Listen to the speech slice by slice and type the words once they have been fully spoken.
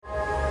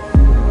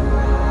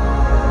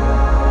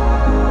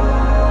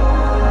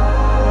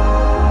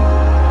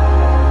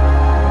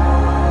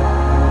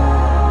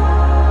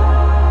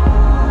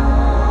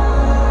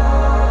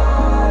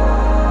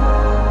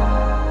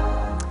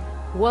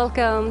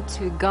Welcome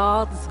to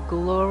God's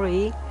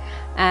Glory.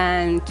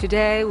 And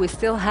today we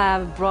still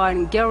have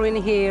Brian Guerin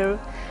here,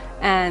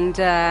 and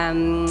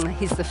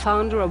he's the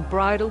founder of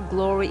Bridal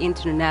Glory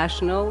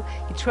International.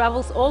 He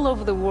travels all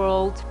over the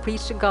world to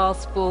preach the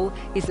gospel.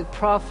 He's a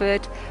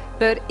prophet,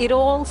 but it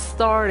all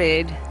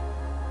started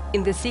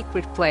in the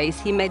secret place.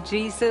 He met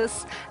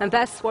Jesus, and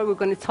that's what we're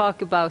going to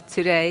talk about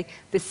today,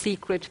 the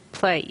secret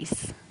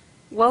place.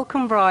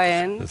 Welcome,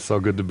 Brian. It's so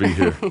good to be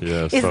here.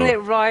 Yeah, Isn't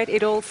it right?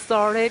 It all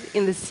started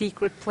in the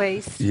secret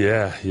place.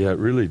 Yeah, it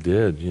really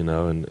did,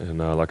 and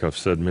like I've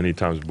said many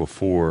times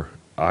before,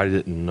 I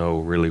didn't know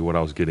really what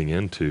I was getting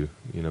into,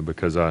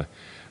 because I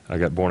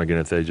got born again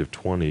at the age of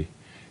 20,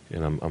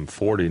 and I'm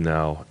 40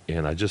 now,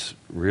 and I just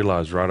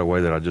realized right away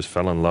that I just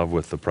fell in love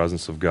with the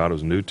presence of God. It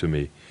was new to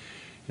me,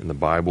 and the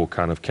Bible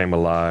kind of came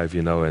alive,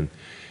 and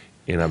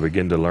I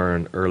began to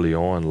learn early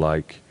on,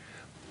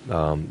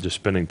 just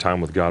spending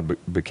time with God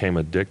became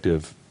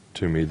addictive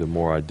to me the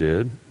more I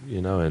did,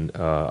 and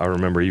I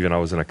remember even I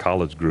was in a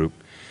college group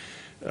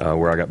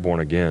where I got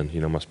born again.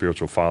 My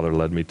spiritual father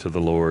led me to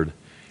the Lord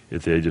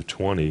at the age of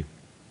 20,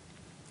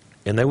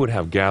 and they would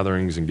have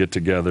gatherings and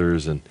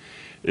get-togethers, and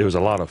it was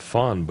a lot of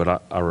fun,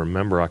 but I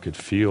remember I could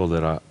feel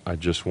that I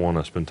just want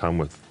to spend time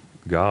with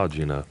God,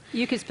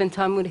 You could spend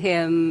time with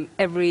him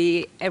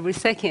every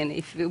second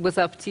if it was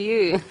up to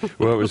you.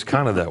 Well, it was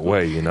kind of that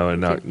way,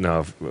 and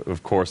now,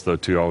 of course, though,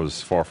 too, I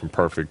was far from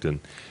perfect and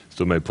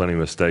still made plenty of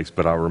mistakes,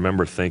 but I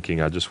remember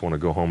thinking, I just want to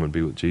go home and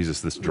be with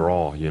Jesus, this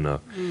draw,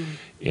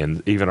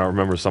 And even I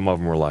remember some of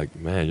them were like,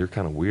 man, you're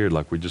kind of weird,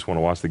 like we just want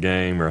to watch the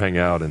game or hang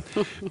out and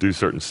do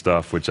certain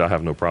stuff, which I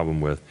have no problem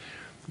with.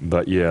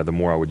 But yeah, the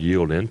more I would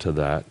yield into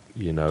that,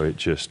 it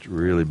just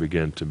really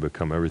began to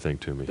become everything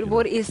to me. But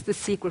what is the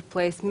secret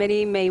place?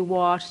 Many may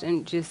watch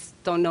and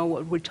just don't know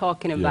what we're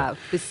talking about.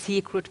 The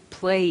secret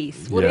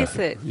place. What is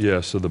it?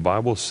 Yeah, so the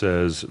Bible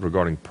says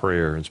regarding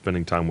prayer and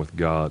spending time with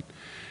God,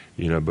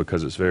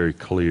 because it's very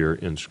clear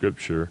in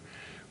Scripture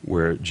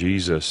where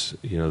Jesus,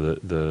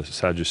 the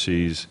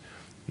Sadducees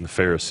and the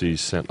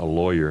Pharisees sent a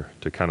lawyer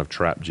to kind of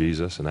trap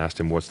Jesus and asked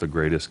him, what's the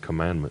greatest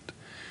commandment?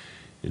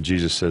 And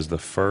Jesus says the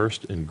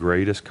first and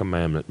greatest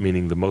commandment,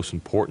 meaning the most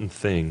important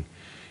thing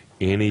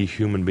any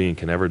human being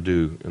can ever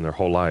do in their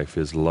whole life,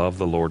 is love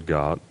the Lord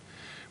God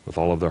with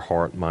all of their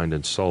heart, mind,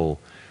 and soul.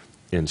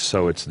 And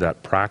so it's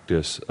that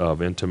practice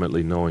of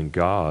intimately knowing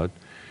God,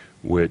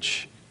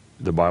 which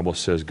the Bible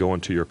says go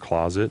into your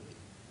closet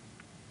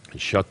and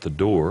shut the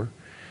door,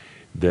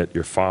 that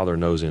your Father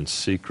knows in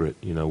secret,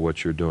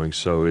 what you're doing.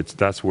 So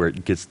that's where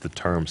it gets the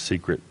term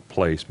secret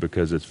place,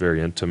 because it's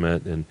very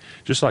intimate. And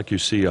just like you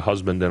see a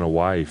husband and a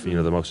wife,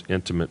 the most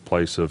intimate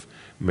place of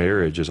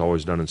marriage is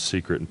always done in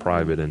secret and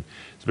private. And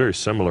it's very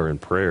similar in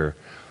prayer,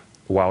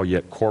 while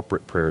yet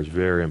corporate prayer is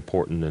very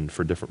important and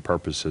for different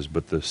purposes.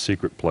 But the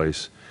secret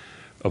place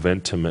of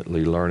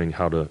intimately learning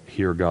how to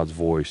hear God's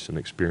voice and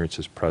experience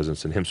His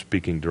presence and Him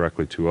speaking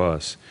directly to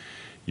us,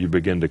 you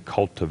begin to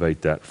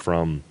cultivate that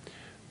from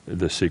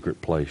the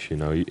secret place,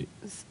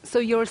 So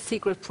your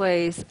secret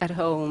place at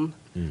home,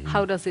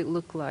 how does it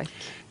look like?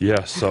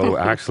 Yeah, so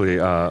actually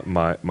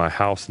my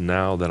house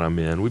now that I'm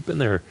in, we've been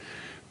there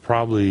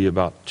probably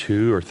about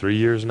 2 or 3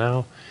 years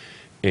now,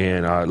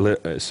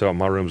 and so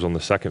my room's on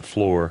the second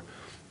floor,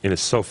 and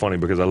it's so funny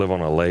because I live on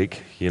a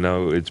lake,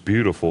 it's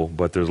beautiful,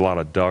 but there's a lot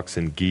of ducks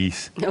and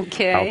geese out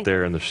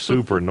there, and they're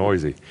super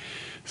noisy.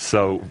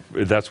 So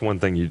that's one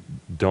thing you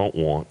don't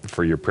want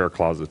for your prayer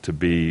closet to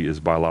be,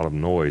 is by a lot of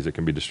noise. It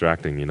can be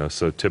distracting,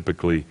 So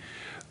typically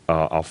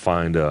I'll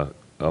find a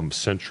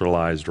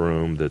centralized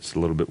room that's a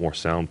little bit more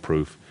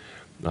soundproof.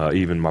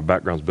 Even my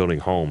background's building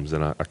homes,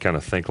 and I kind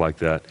of think like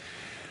that.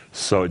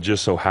 So it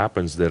just so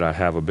happens that I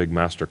have a big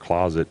master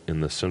closet in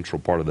the central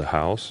part of the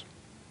house,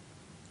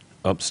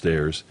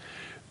 upstairs,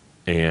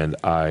 and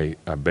I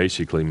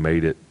basically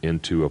made it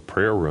into a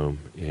prayer room,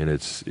 and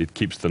it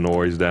keeps the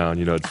noise down.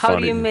 It's How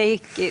funny. do you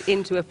make it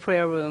into a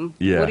prayer room?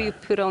 Yeah. What do you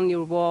put on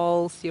your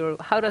walls?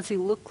 How does it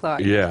look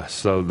like? Yeah,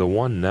 so the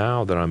one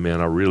now that I'm in,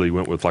 I really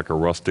went with like a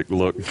rustic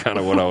look, kind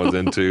of what I was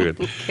into,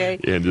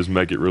 and just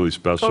make it really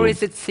special. Or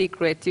is it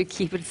secret? Do you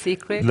keep it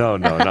secret? No,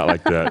 not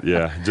like that.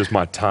 Yeah, just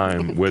my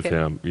time with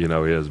Him,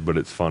 is. But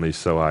it's funny.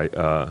 So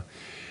I,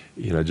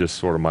 just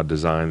sort of my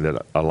design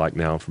that I like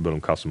now for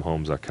building custom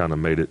homes, I kind of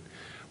made it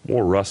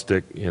more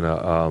rustic,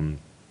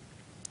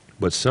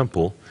 but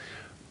simple.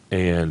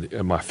 And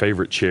my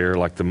favorite chair,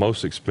 like the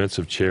most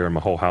expensive chair in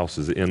my whole house,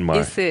 is in my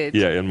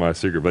in my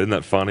secret. But isn't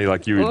that funny?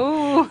 Like you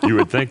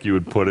would think you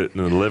would put it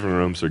in the living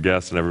room so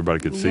guests and everybody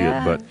could see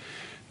it. But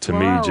to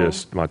me,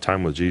 just my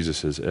time with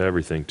Jesus is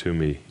everything to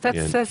me. That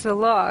says a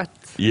lot.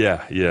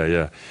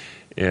 Yeah.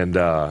 And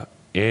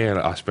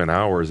I spend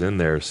hours in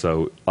there.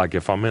 So like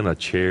if I'm in a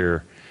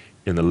chair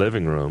in the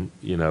living room,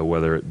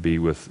 whether it be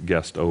with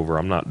guests over,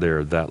 I'm not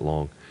there that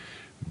long.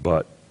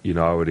 But,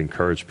 I would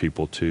encourage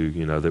people to,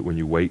 that when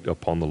you wait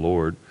upon the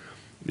Lord,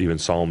 even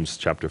Psalms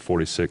chapter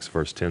 46,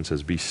 verse 10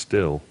 says, be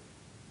still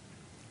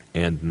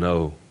and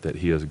know that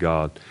He is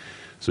God.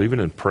 So even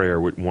in prayer,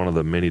 one of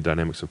the many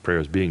dynamics of prayer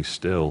is being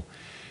still.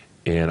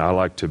 And I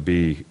like to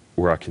be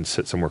where I can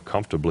sit somewhere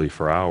comfortably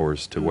for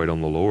hours to wait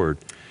on the Lord.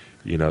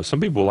 You know, some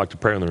people like to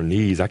pray on their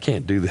knees. I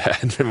can't do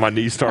that. My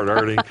knees start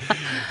hurting.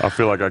 I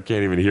feel like I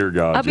can't even hear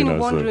God. I've been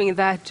wondering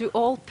that. Do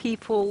all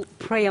people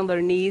pray on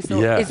their knees, or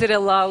Yeah. is it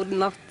allowed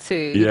not to?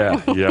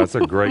 Yeah, it's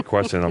a great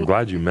question. I'm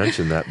glad you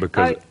mentioned that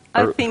because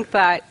I think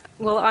that,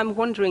 well, I'm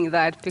wondering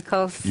that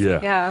because,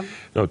 yeah.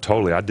 No,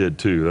 totally. I did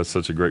too. That's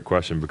such a great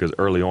question because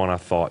early on I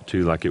thought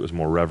too like it was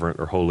more reverent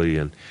or holy,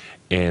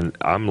 and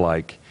I'm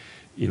like,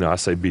 you know, I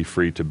say be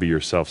free to be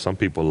yourself. Some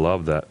people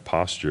love that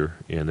posture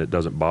and it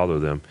doesn't bother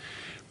them.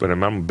 But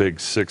I'm a big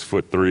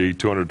 6'3",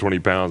 220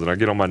 pounds, and I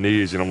get on my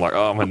knees, and I'm like,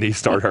 oh, my knees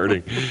start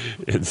hurting.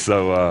 And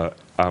so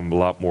I'm a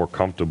lot more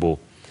comfortable.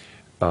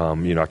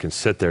 You know, I can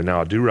sit there. Now,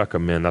 I do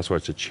recommend, that's why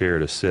it's a chair,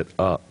 to sit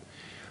up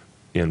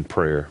in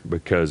prayer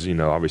because, you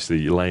know,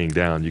 obviously laying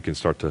down, you can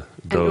start to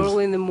doze. And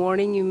early in the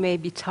morning, you may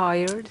be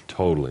tired.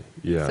 Totally,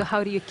 yeah. So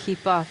how do you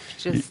keep up?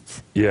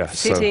 Just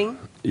sitting?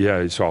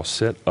 So, so I'll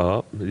sit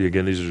up.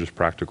 Again, these are just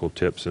practical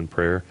tips in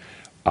prayer.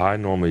 I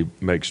normally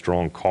make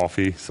strong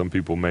coffee. Some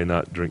people may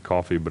not drink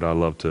coffee, but I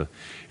love to.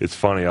 It's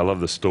funny, I love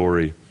the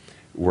story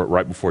where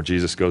right before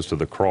Jesus goes to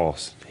the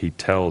cross, he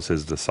tells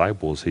his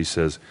disciples, he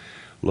says,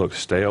 look,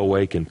 stay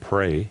awake and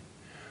pray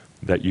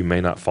that you may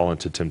not fall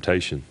into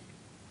temptation.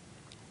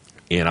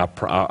 And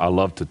I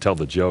love to tell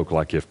the joke,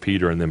 like if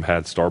Peter and them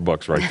had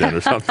Starbucks right then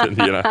or something,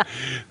 you know,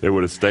 they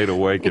would have stayed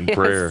awake in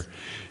prayer,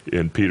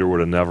 and Peter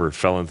would have never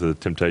fell into the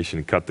temptation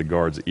and cut the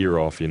guard's ear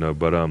off, you know.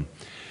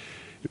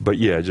 But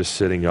yeah, just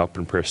sitting up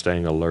in prayer,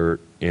 staying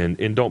alert,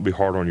 and don't be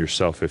hard on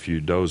yourself if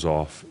you doze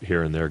off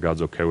here and there.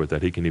 God's okay with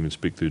that. He can even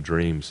speak through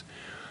dreams.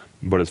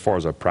 But as far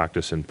as I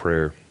practice in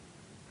prayer,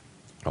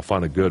 I'll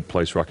find a good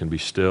place where I can be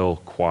still,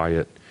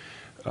 quiet.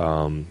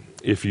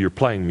 If you're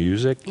playing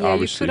music,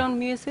 obviously. You put on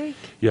music?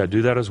 Yeah,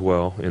 do that as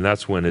well. And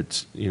that's when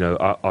it's, you know,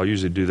 I'll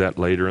usually do that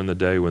later in the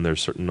day when there's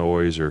certain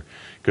noise or,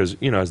 because,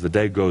 you know, as the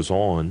day goes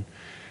on,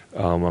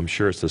 I'm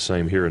sure it's the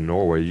same here in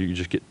Norway. You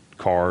just get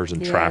cars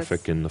and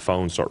traffic and the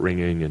phones start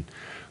ringing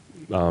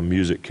and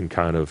music can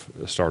kind of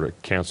start to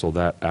cancel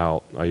that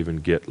out. I even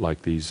get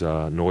like these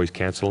noise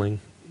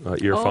canceling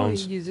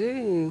earphones. Oh, you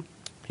do?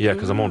 Yeah,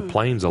 because I'm on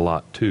planes a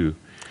lot too.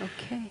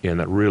 Okay. And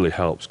that really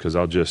helps because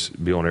I'll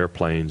just be on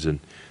airplanes and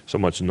so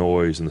much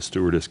noise and the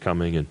stewardess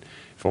coming, and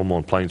if I'm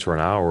on planes for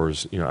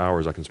hours,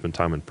 I can spend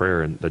time in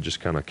prayer and that just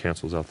kind of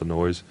cancels out the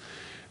noise.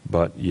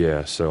 But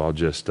yeah, so I'll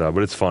just, but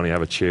it's funny, I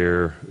have a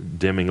chair,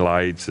 dimming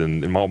lights,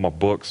 and all my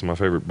books, my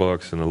favorite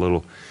books, and a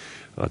little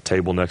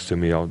table next to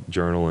me. I'll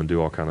journal and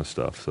do all kind of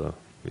stuff. So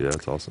yeah,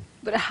 it's awesome.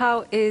 But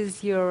how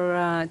is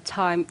your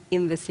time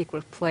in the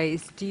secret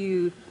place? Do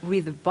you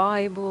read the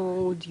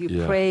Bible? Do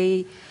you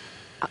pray?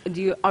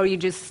 Are you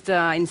just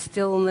in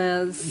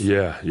stillness?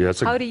 Yeah.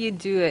 How do you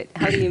do it?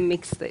 How do you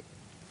mix it?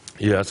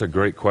 Yeah, that's a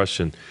great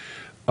question.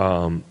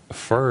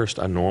 First,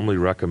 I normally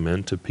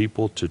recommend to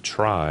people to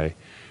try,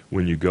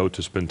 when you go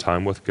to spend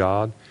time with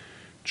God,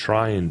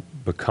 try and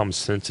become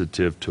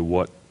sensitive to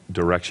what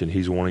direction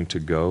He's wanting to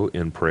go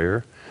in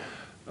prayer.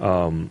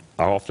 I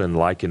often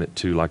liken it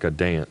to like a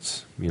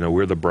dance. You know,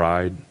 we're the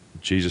bride,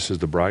 Jesus is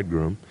the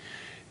bridegroom,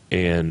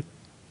 and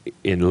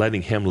in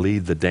letting Him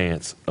lead the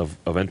dance of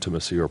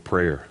intimacy or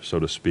prayer, so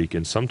to speak.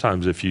 And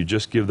sometimes if you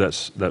just give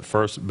that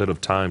first bit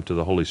of time to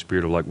the Holy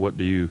Spirit of like, what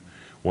do you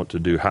want to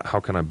do? How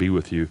can I be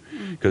with you?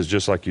 Because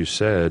just like you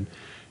said,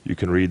 you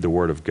can read the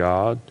Word of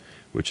God,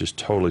 which is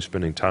totally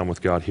spending time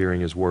with God,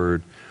 hearing His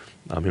Word,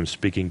 Him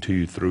speaking to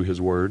you through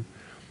His Word.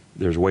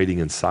 There's waiting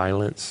in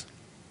silence.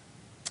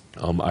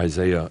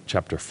 Isaiah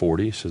chapter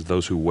 40 says,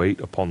 those who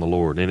wait upon the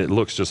Lord. And it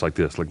looks just like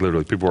this. Like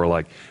literally, people are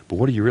like, but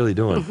what are you really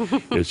doing?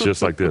 It's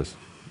just like this.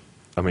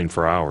 I mean,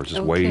 for hours,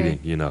 just waiting,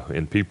 you know.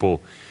 And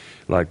people,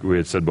 like we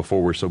had said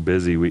before, we're so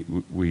busy, we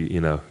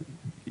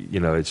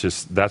it's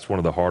just, that's one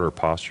of the harder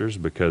postures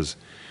because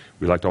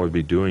we like to always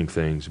be doing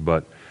things.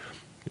 But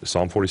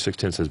Psalm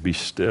 46:10 says, be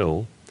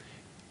still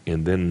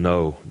and then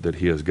know that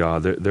He is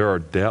God. There are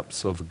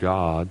depths of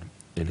God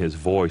in His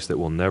voice that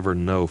we'll never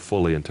know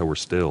fully until we're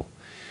still.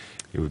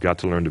 We've got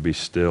to learn to be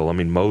still. I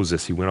mean,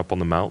 Moses, he went up on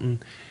the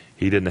mountain.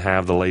 He didn't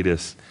have the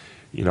latest,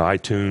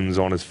 iTunes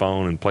on his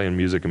phone and playing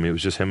music. I mean, it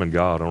was just him and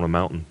God on a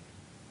mountain.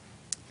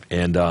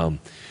 And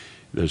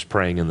there's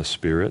praying in the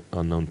Spirit,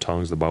 unknown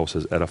tongues. The Bible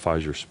says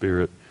edifies your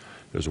spirit.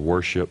 There's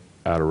worship,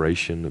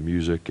 adoration, the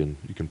music, and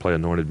you can play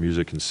anointed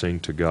music and sing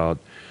to God.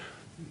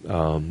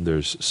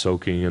 There's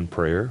soaking in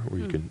prayer,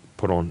 where you can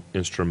put on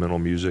instrumental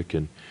music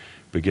and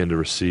begin to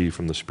receive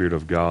from the Spirit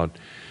of God.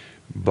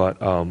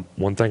 But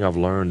one thing I've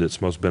learned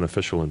that's most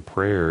beneficial in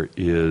prayer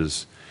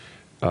is,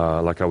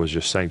 like I was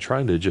just saying,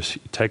 trying to just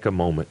take a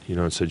moment,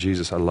 and say,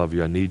 Jesus, I love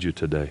you. I need you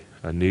today.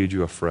 I need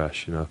you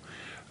afresh,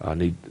 I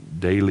need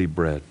daily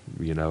bread,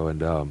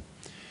 and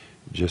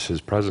just His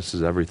presence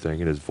is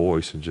everything, and His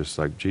voice, and just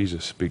like,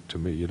 Jesus, speak to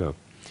me,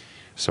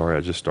 Sorry,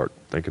 I just start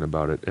thinking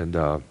about it.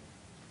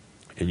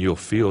 And you'll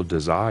feel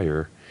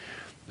desire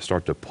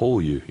start to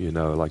pull you,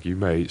 like you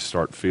may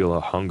feel a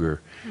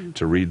hunger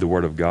to read the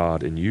Word of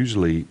God. And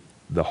usually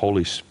the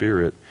Holy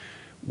Spirit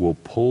will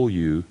pull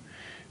you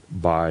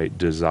by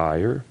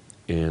desire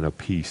and a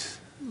peace.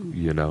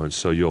 you know, and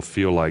so you'll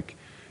feel like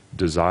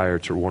desire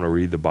to want to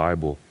read the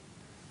Bible.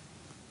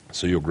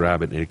 So you'll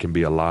grab it and it can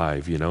be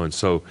alive, you know. And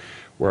so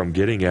where I'm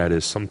getting at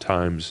is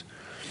sometimes,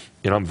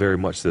 and I'm very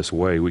much this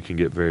way, we can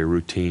get very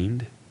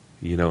routined,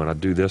 you know, and I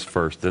do this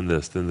first, then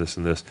this, then this,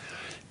 and this.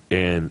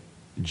 And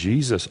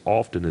Jesus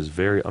often is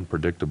very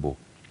unpredictable.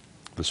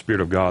 The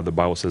Spirit of God, the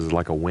Bible says, is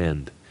like a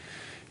wind.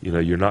 You know,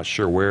 you're not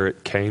sure where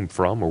it came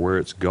from or where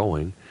it's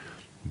going,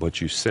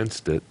 but you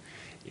sensed it.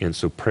 And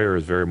so prayer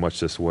is very much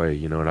this way,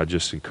 you know, and I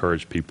just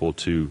encourage people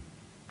to,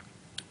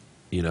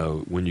 you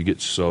know, when you get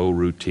so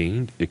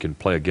routine, it can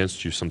play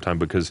against you sometimes,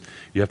 because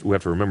we have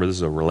to remember this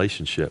is a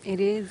relationship. It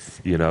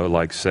is. You know,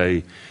 like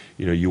say,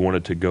 you know, you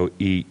wanted to go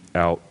eat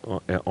out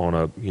on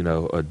a, you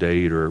know, a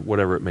date or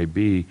whatever it may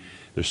be.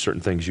 There's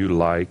certain things you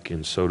like,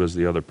 and so does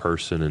the other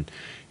person, and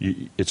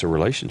it's a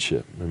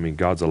relationship. I mean,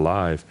 God's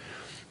alive,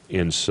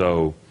 and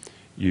so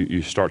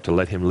you start to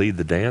let Him lead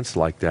the dance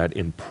like that,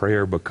 and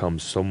prayer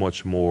becomes so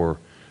much more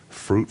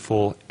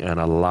fruitful and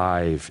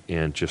alive,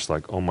 and just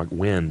like, oh my,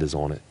 wind is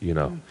on it, you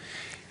know.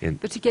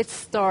 But to get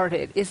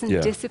started, isn't Yeah.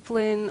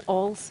 discipline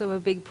also a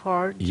big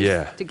part? Just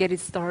Yeah. to get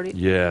it started?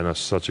 Yeah, and that's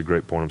such a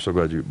great point. I'm so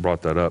glad you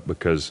brought that up,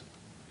 because,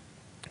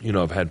 you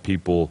know, I've had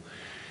people,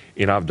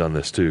 and I've done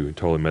this too,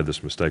 totally made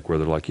this mistake where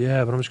they're like,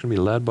 yeah, but I'm just going to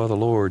be led by the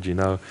Lord, you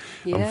know.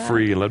 Yeah. I'm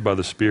free and led by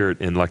the Spirit.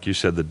 And like you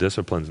said, the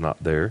discipline's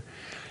not there.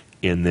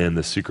 And then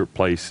the secret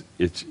place,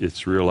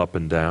 it's real up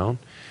and down.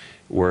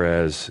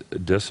 Whereas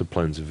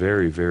discipline's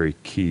very, very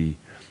key.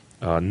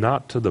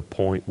 Not to the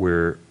point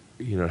where,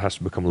 you know, it has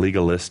to become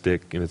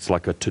legalistic and it's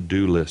like a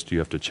to-do list you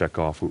have to check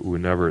off. We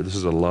never, this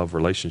is a love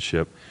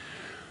relationship.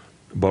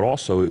 But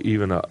also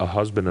even a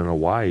husband and a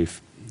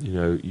wife, you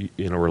know,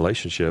 in a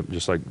relationship,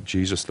 just like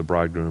Jesus the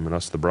bridegroom and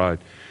us the bride,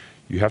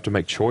 you have to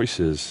make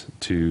choices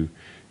to,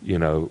 you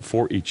know,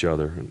 for each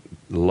other.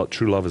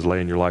 True love is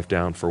laying your life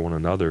down for one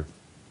another.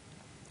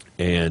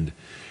 And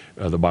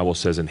the Bible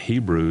says in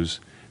Hebrews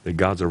that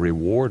God's a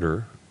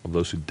rewarder of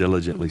those who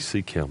diligently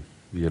seek Him,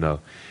 you know.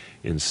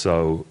 And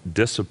so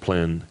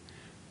discipline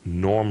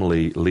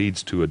normally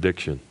leads to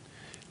addiction.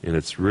 And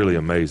it's really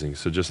amazing.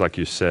 So just like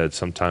you said,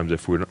 sometimes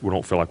if we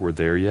don't feel like we're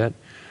there yet,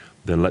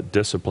 then let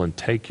discipline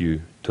take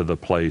you to the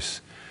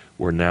place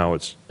where now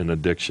it's an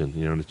addiction,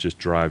 you know, and it just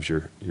drives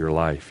your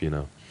life, you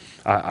know.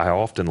 I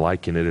often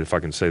liken it, if I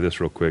can say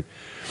this real quick,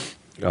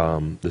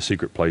 the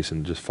secret place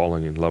and just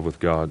falling in love with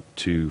God,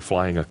 to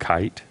flying a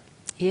kite.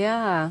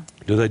 Yeah.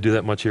 Do they do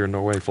that much here in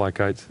Norway, fly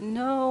kites?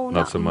 No,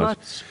 Not so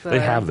much. but They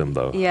have them,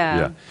 though.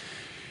 Yeah.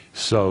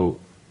 So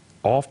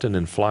often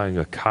in flying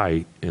a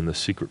kite, in the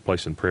secret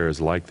place in prayer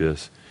is like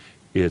this.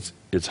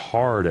 It's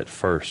hard at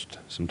first.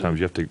 Sometimes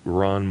you have to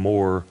run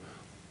more,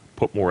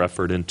 put more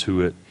effort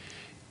into it,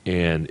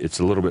 and it's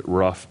a little bit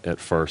rough at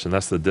first. And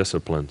that's the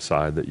discipline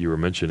side that you were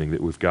mentioning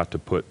that we've got to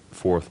put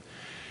forth.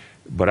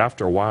 But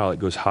after a while, it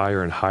goes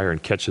higher and higher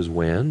and catches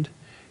wind,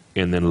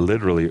 and then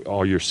literally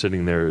all you're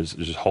sitting there is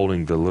just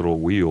holding the little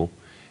wheel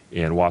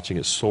and watching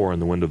it soar in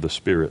the wind of the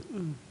Spirit.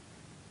 And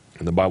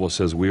the Bible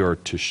says we are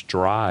to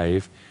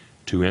strive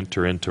to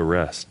enter into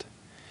rest.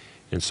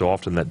 And so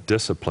often that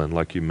discipline,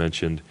 like you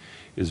mentioned,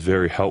 is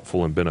very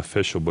helpful and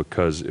beneficial,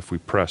 because if we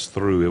press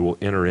through, it will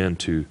enter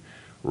into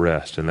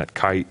rest. And that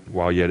kite,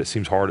 while yet it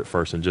seems hard at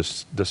first and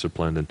just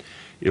disciplined, and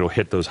it'll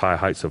hit those high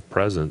heights of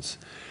presence.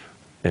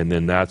 And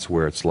then that's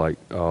where it's like,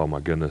 oh my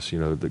goodness, you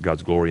know, that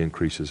God's glory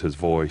increases His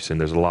voice,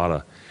 and there's a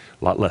lot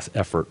less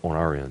effort on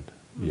our end,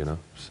 you know.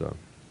 So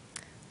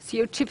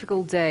your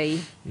typical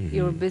day,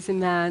 you're a busy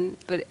man,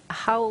 but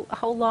how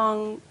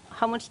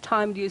much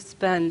time do you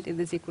spend in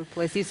the secret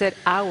place? You said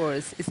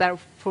hours. Is that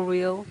for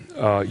real?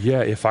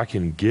 Yeah, if I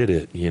can get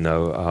it, you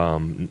know.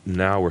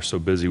 Now we're so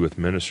busy with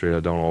ministry,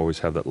 I don't always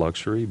have that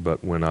luxury,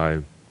 but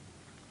when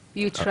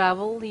You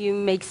travel, you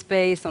make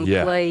space on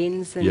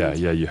planes. And Yeah,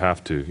 you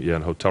have to. Yeah,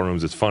 in hotel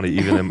rooms, it's funny.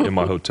 Even in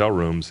my hotel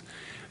rooms,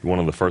 one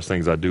of the first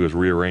things I do is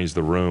rearrange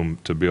the room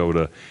to be able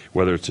to,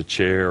 whether it's a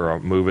chair or I'll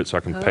move it so I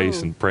can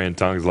pace and pray in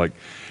tongues. Like,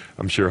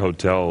 I'm sure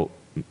hotel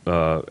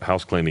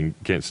house cleaning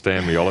can't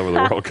stand me all over the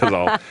world,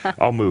 because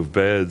I'll move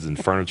beds and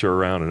furniture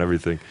around and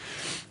everything.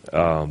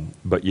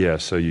 But yeah,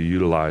 so you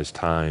utilize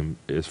time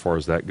as far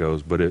as that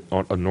goes. But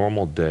on a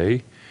normal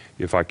day,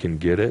 if I can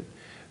get it,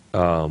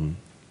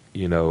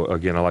 you know,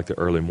 again, I like the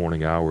early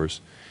morning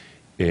hours,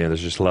 and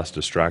there's just less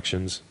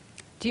distractions.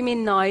 Do you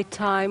mean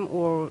nighttime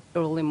or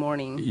early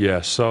morning?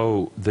 Yeah,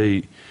 so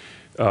the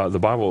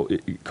Bible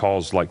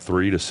calls like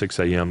 3 to 6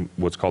 a.m.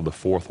 what's called the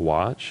fourth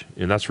watch,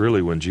 and that's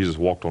really when Jesus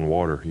walked on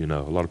water. You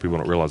know, a lot of people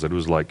don't realize that it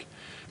was like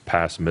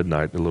past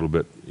midnight, a little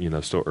bit, you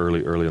know, still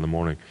early in the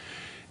morning.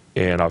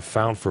 And I've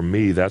found for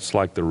me that's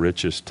like the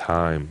richest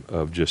time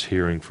of just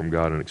hearing from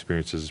God and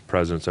experiencing His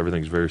presence.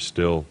 Everything's very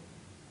still.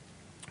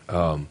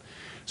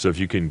 So if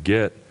you can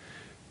get,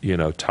 you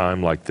know,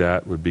 time like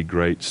that would be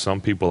great. Some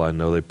people I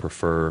know, they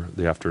prefer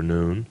the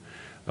afternoon.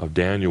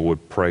 Daniel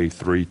would pray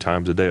 3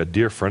 times a day. A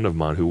dear friend of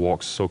mine who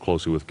walks so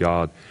closely with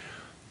God,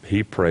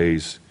 he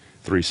prays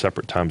 3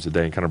 separate times a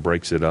day and kind of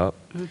breaks it up.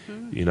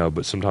 You know,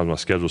 but sometimes my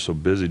schedule's so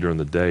busy during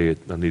the day,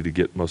 I need to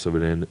get most of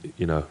it in,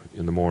 you know,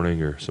 in the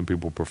morning, or some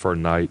people prefer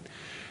night.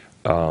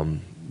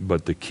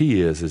 But the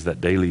key is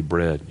that daily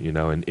bread, you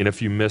know, and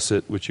if you miss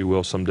it, which you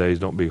will some days,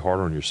 don't be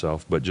hard on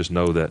yourself, but just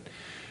know that,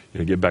 you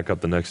know, get back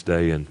up the next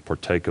day and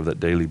partake of that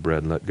daily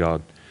bread and let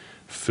God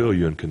fill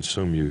you and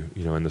consume you,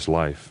 you know, in this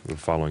life of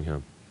following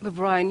Him. But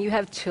Brian, you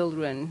have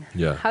children.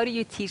 Yeah. How do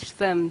you teach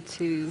them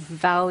to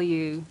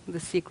value the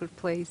secret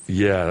place?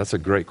 Yeah, that's a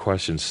great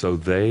question. So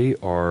they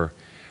are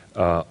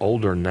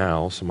older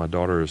now. So my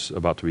daughter is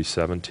about to be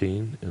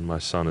 17 and my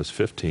son is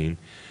 15.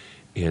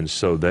 And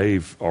so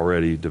they've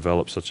already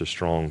developed such a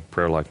strong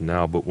prayer life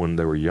now. But when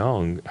they were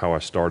young, how I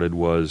started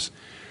was,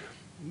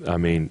 I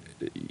mean,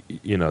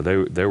 you know,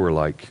 they were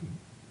like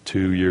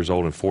 2 years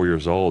old and 4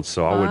 years old.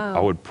 So I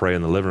would pray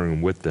in the living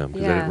room with them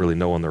because they didn't really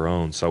know on their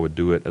own. So I would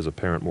do it as a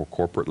parent more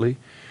corporately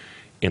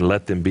and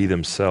let them be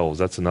themselves.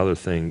 That's another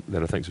thing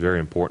that I think is very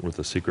important with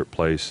the secret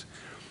place,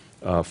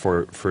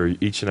 for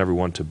each and every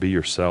one to be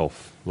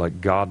yourself. Like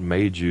God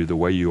made you the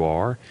way you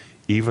are,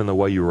 even the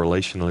way you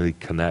relationally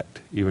connect,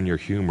 even your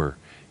humor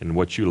and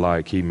what you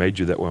like. He made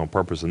you that way on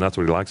purpose, and that's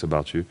what He likes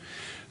about you.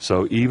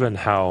 So even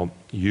how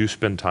you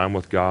spend time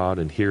with God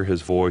and hear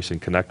His voice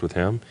and connect with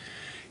Him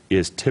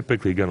is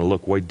typically going to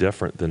look way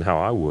different than how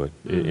I would,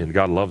 and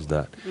God loves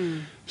that.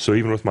 So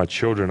even with my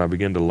children, I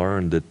began to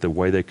learn that the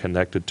way they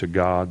connected to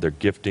God, their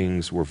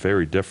giftings were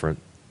very different,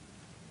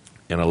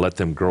 and I let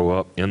them grow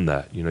up in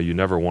that. You know, you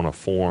never want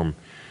to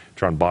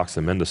try and box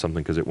them into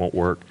something because it won't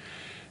work.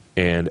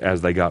 And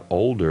as they got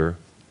older,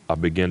 I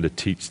began to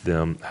teach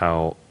them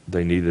how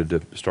they needed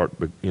to start,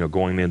 you know,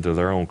 going into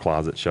their own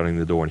closet, shutting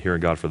the door and hearing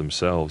God for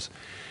themselves.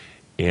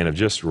 And I've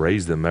just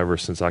raised them ever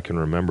since I can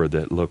remember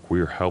that, look,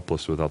 we're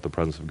helpless without the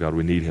presence of God.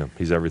 We need Him.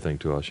 He's everything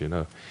to us, you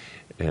know.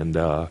 And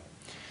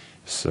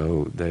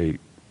so they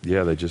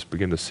just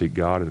begin to seek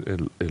God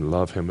and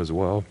love Him as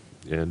well.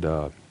 And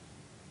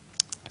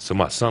so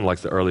my son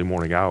likes the early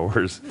morning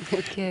hours.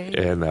 Okay.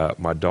 And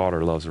my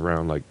daughter loves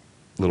around like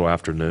little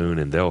afternoon,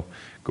 and they'll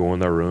go in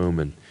their room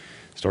and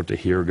start to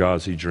hear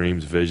God, see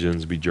dreams,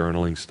 visions, be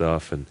journaling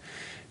stuff. And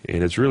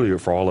it's really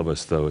for all of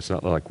us, though. It's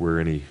not like we're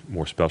any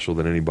more special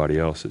than anybody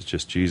else. It's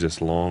just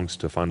Jesus longs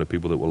to find the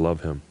people that will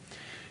love Him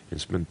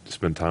and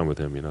spend time with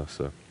Him, you know.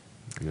 So,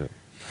 yeah.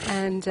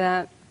 And,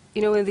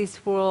 you know, in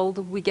this world,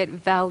 we get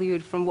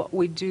valued from what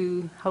we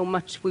do, how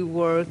much we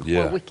work,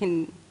 what we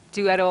can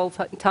do at all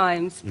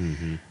times.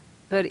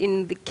 But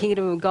in the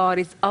kingdom of God,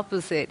 it's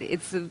opposite.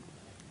 It's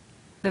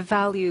the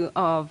value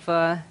of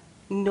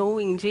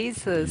knowing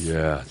Jesus.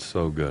 Yeah, it's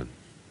so good.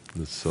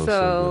 It's so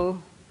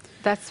good.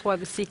 That's why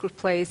the secret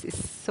place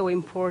is so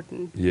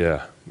important.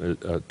 Yeah,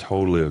 I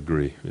totally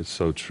agree. It's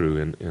so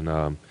true.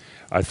 And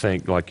I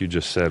think, like you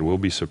just said, we'll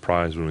be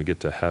surprised when we get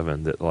to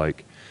heaven that,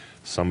 like,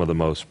 some of the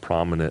most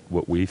prominent,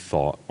 what we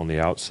thought on the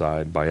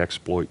outside by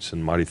exploits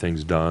and mighty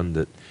things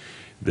done,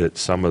 that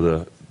some of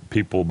the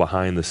people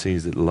behind the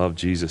scenes that loved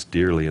Jesus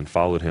dearly and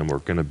followed Him are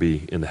going to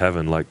be in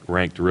heaven, like,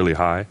 ranked really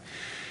high.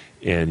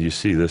 And you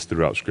see this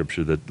throughout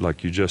Scripture, that,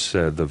 like you just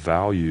said, the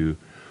value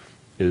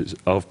is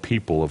of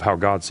people, of how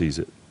God sees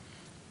it,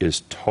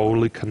 is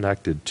totally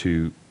connected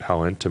to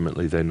how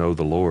intimately they know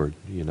the Lord.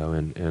 You know,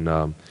 and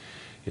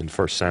in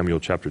 1 Samuel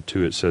chapter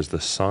 2, it says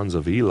the sons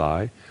of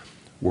Eli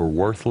were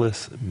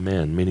worthless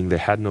men, meaning they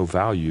had no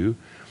value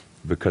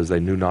because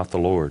they knew not the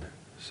Lord.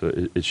 So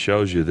it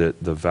shows you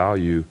that the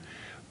value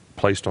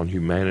placed on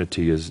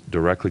humanity is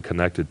directly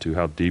connected to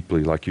how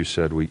deeply, like you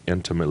said, we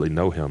intimately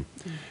know Him.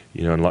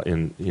 You know,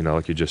 and you know,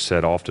 like you just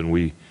said, often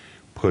we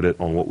put it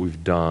on what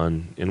we've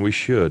done, and we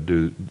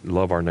should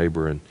love our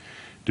neighbor and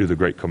do the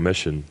Great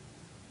Commission,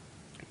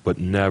 but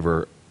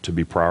never to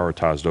be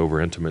prioritized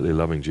over intimately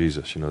loving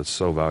Jesus. You know, it's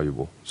so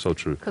valuable, so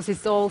true. Because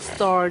it all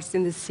starts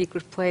in the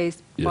secret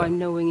place by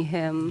knowing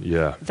Him.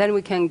 Yeah. Then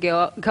we can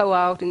go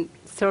out and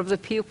serve the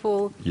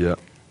people. Yeah.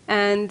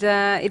 And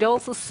it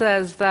also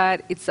says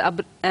that it's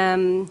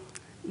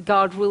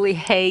God really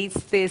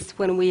hates this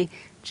when we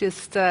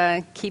just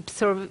keep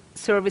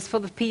service for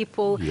the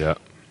people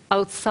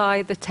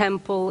outside the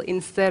temple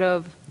instead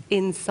of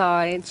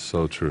inside.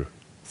 So true.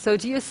 So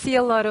do you see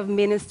a lot of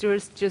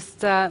ministers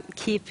just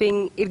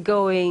keeping it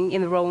going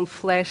in their own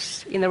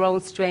flesh, in their own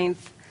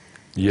strength?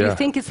 Yeah. Do you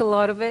think it's a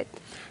lot of it?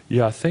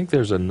 Yeah, I think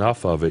there's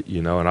enough of it,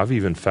 you know, and I've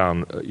even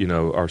found, you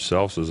know,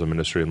 ourselves as a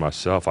ministry and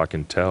myself, I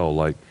can tell,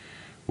 like,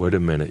 wait a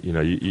minute, you know,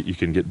 you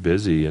can get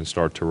busy and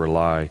start to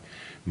rely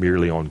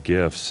merely on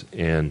gifts,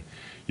 and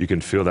you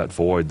can feel that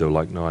void, though,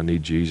 like, no, I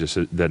need Jesus.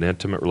 That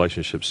intimate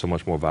relationship is so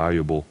much more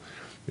valuable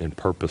and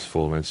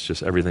purposeful, and it's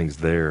just everything's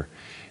there.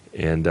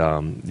 And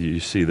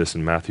you see this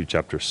in Matthew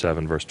chapter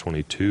 7, verse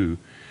 22,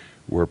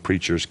 where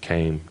preachers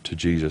came to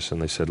Jesus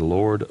and they said,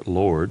 Lord,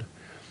 Lord,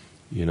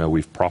 you know,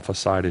 we've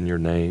prophesied in your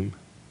name,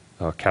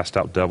 cast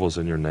out devils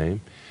in your name,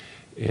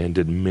 and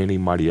did many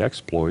mighty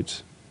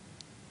exploits,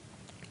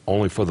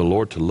 only for the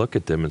Lord to look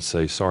at them and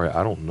say, sorry,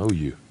 I don't know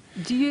you.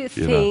 Do you know.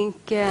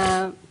 think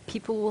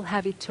people will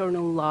have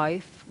eternal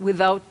life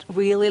without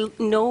really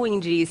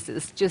knowing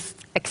Jesus, just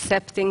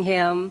accepting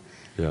him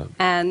Yeah.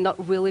 and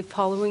not really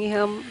following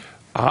him?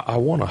 I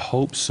want to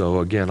hope so.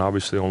 Again,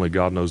 obviously only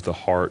God knows the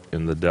heart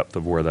and the depth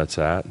of where that's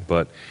at,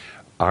 but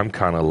I'm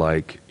kind of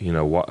like,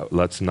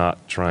 let's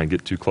not try and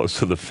get too close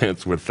to the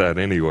fence with that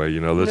anyway.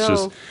 Let's No.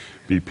 just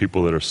be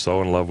people that are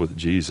so in love with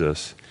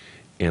Jesus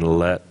and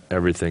let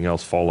everything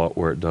else fall out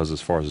where it does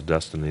as far as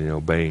destiny and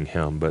obeying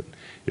him. But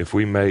if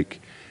we make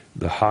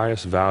the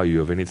highest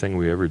value of anything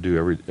we ever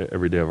do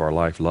every day of our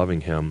life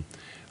loving him,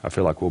 I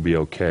feel like we'll be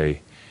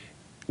okay.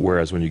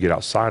 Whereas when you get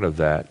outside of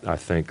that, I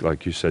think,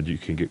 like you said, you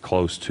can get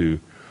close to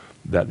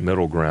that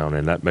middle ground,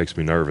 and that makes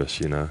me nervous,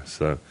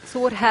 So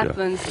what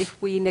happens if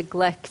we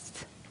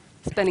neglect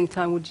spending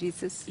time with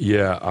Jesus?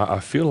 Yeah, I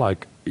feel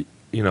like,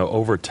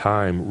 over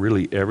time,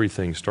 really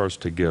everything starts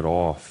to get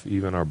off,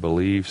 even our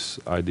beliefs,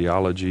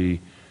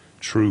 ideology,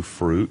 true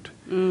fruit.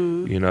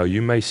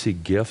 You may see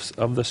gifts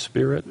of the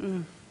Spirit,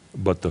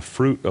 but the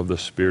fruit of the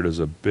Spirit is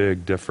a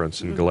big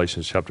difference in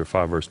Galatians chapter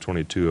 5, verse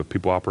 22, of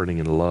people operating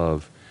in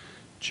love,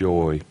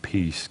 joy,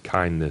 peace,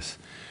 kindness,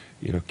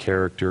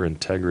 character,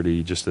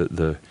 integrity, just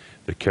the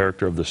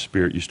character of the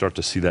Spirit. You start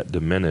to see that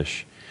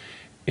diminish.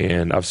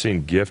 And I've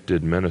seen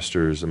gifted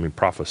ministers,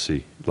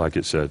 prophecy, like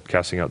it said,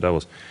 casting out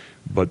devils.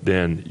 But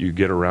then you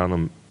get around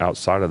them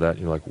outside of that, and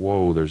you're like,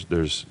 whoa,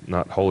 there's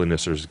not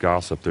holiness, there's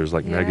gossip, there's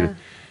negative.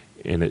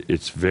 And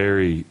it's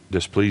very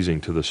displeasing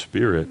to the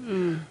Spirit.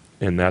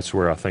 And that's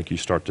where I think you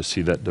start to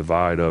see that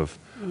divide of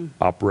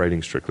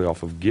operating strictly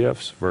off of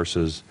gifts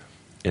versus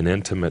an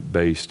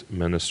intimate-based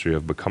ministry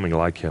of becoming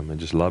like him and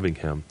just loving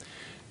him,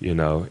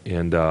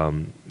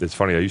 And it's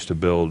funny, I used to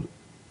build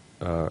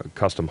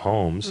custom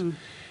homes,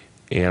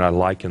 and I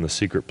liken the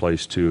secret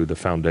place to the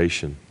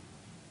foundation.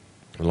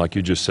 And like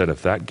you just said,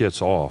 if that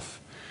gets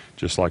off,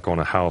 just like on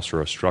a house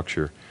or a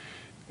structure,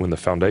 when the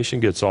foundation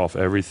gets off,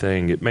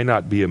 everything, it may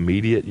not be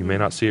immediate, you may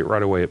not see it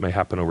right away, it may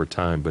happen over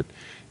time, but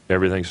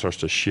everything starts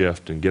to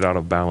shift and get out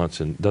of balance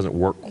and doesn't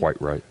work quite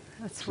right.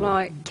 That's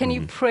right. Can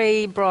you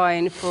pray,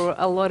 Brian, for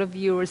a lot of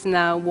viewers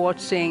now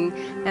watching,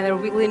 and they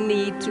really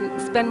need to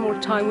spend more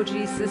time with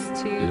Jesus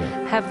to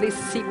have this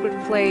secret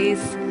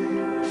place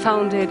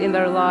founded in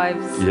their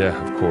lives? Yeah,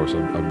 of course.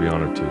 I'd be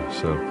honored to.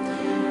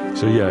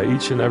 So yeah,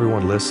 each and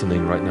everyone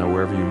listening right now,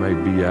 wherever you may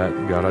be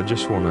at, God, I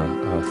just want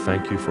to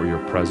thank you for your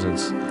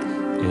presence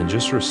and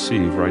just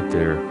receive right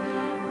there.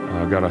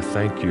 God, I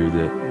thank you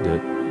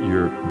that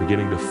you're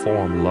beginning to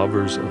form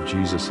lovers of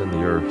Jesus in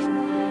the earth,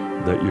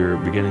 that you're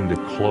beginning to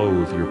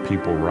clothe your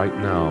people right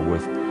now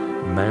with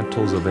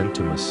mantles of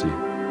intimacy,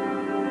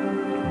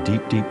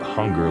 deep, deep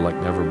hunger like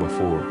never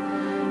before.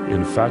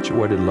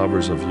 Infatuated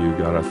lovers of you,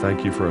 God, I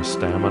thank you for a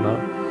stamina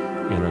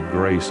and a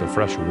grace, a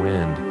fresh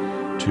wind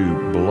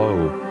to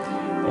blow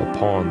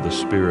upon the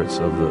spirits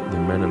of the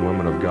men and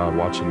women of God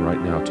watching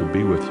right now to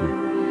be with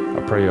you.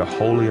 I pray a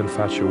holy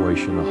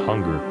infatuation, a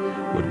hunger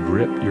would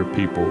grip your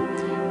people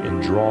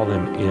and draw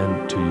them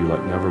into you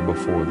like never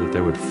before, that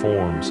they would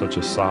form such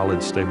a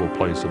solid, stable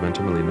place of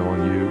intimately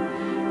knowing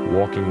you,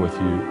 walking with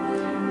you,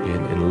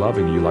 and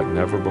loving you like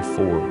never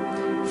before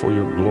for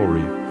your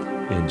glory.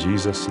 In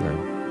Jesus'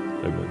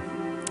 name, amen.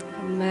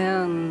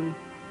 Amen.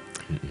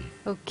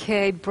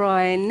 Okay,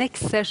 Brian,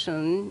 next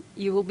session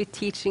you will be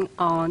teaching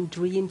on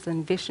dreams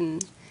and vision.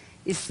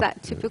 Is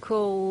that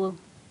typical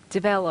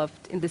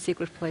developed in the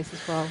secret place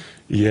as well?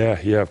 Yeah,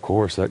 of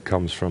course. That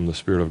comes from the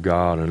Spirit of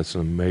God, and it's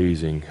an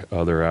amazing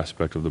other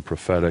aspect of the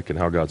prophetic and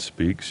how God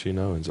speaks,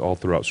 It's all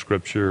throughout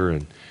Scripture,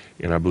 and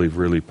I believe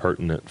really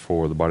pertinent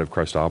for the body of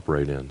Christ to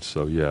operate in.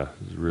 So, yeah,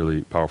 it's a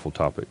really powerful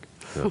topic.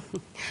 Yeah.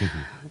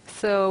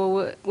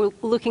 So we're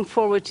looking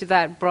forward to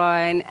that,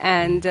 Brian.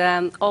 And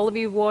all of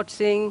you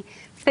watching,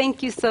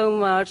 thank you so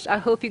much. I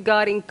hope you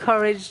got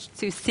encouraged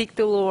to seek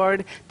the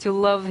Lord, to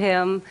love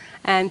him,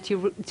 and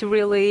to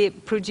really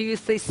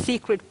produce a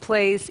secret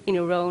place in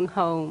your own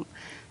home.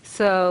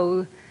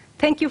 So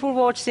thank you for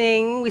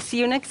watching. We see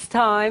you next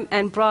time.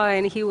 And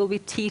Brian, he will be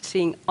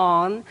teaching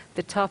on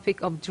the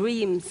topic of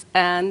dreams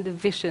and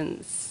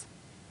visions.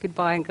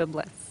 Goodbye and God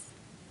bless.